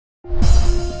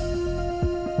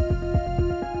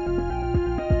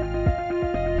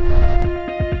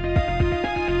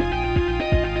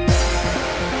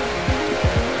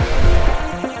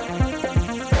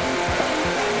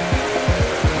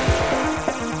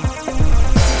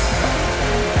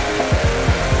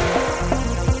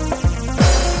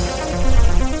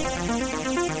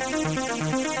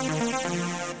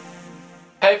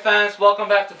fans, welcome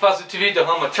back to Fuzzy TV, the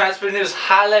home of transfer news,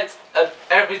 highlights of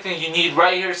everything you need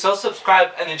right here. So subscribe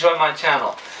and enjoy my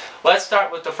channel. Let's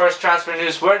start with the first transfer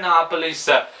news where Napoli's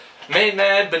main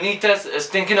man Benitez is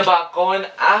thinking about going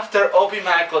after Obi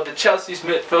Mikel, the Chelsea's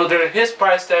midfielder. His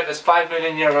price tag is 5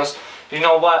 million euros. You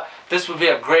know what? This would be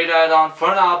a great add-on for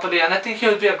Napoli, and I think he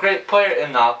would be a great player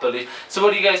in Napoli. So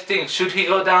what do you guys think? Should he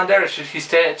go down there or should he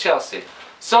stay at Chelsea?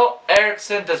 So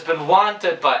Eriksen has been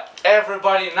wanted by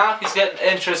everybody. Now he's getting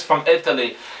interest from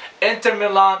Italy. Inter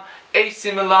Milan,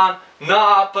 AC Milan,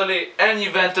 Napoli, and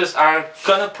Juventus are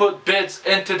gonna put bids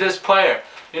into this player.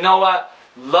 You know what?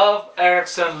 Love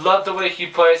Eriksen, love the way he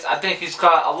plays. I think he's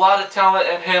got a lot of talent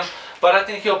in him, but I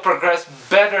think he'll progress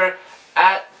better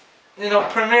at,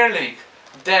 Premier League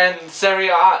than Serie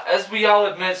A. As we all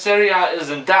admit, Serie A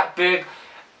isn't that big,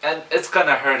 and it's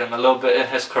gonna hurt him a little bit in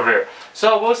his career.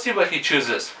 So we'll see what he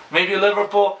chooses. Maybe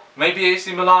Liverpool, maybe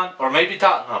AC Milan, or maybe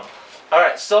Tottenham.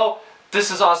 Alright, so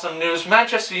this is awesome news.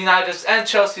 Manchester United's and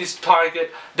Chelsea's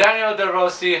target,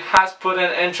 Rossi, has put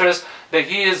in interest that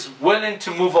he is willing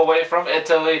to move away from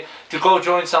Italy to go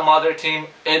join some other team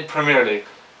in Premier League.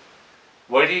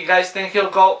 Where do you guys think he'll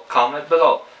go? Comment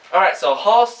below. Alright, so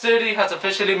Hull City has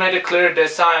officially made it clear they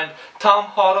signed Tom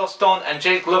Huddlestone and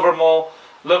Jake Livermore.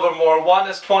 One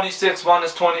is 26, one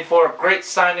is 24. Great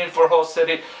signing for Hull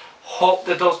City. Hope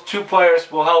that those two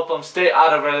players will help them stay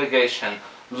out of relegation.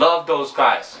 Love those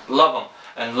guys. Love them.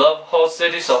 And love Hull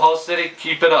City, so Hull City,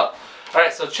 keep it up.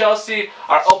 Alright, so Chelsea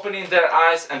are opening their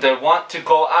eyes and they want to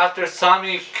go after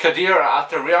Sami Khedira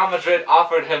after Real Madrid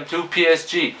offered him to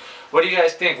PSG. What do you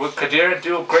guys think? Would Khedira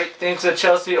do great things at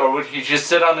Chelsea, or would he just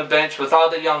sit on the bench with all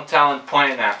the young talent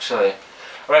playing actually?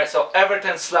 Alright, so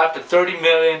Everton slapped a 30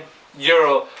 million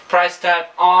euro price tag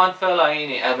on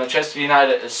Fellaini, and Manchester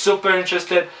United is super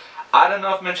interested. I don't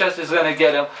know if Manchester is going to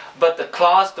get him, but the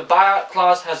buyout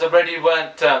clause has already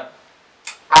went out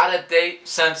of date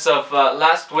since of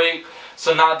last week.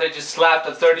 So now they just slapped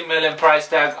a 30 million price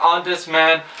tag on this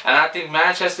man, and I think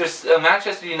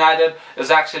Manchester United is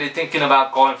actually thinking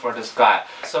about going for this guy.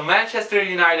 So Manchester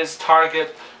United's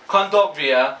target,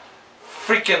 Kondogbia,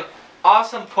 freaking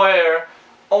awesome player,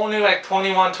 only like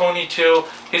 21, 22.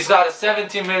 He's got a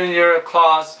 17 million euro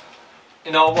clause.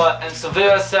 You know what? And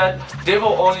Sevilla said they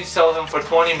will only sell him for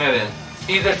 20 million.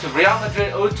 Either to Real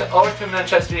Madrid or to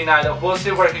Manchester United. We'll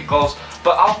see where he goes.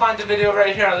 But I'll find the video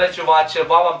right here and let you watch it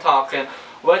while I'm talking.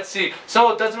 Let's see.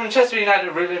 So does Manchester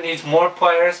United really need more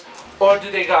players? Or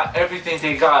do they got everything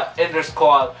they got in their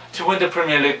squad to win the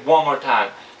Premier League one more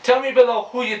time? Tell me below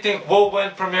who you think will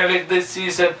win Premier League this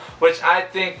season, which I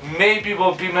think maybe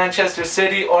will be Manchester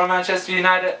City or Manchester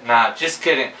United. Nah, just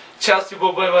kidding. Chelsea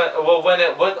will win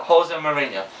it with Jose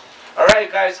Mourinho.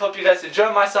 Alright guys, hope you guys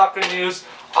enjoyed my soccer news,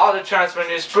 all the transfer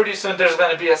news. Pretty soon there's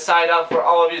going to be a site out for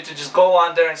all of you to just go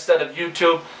on there instead of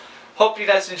YouTube. Hope you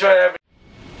guys enjoy everything.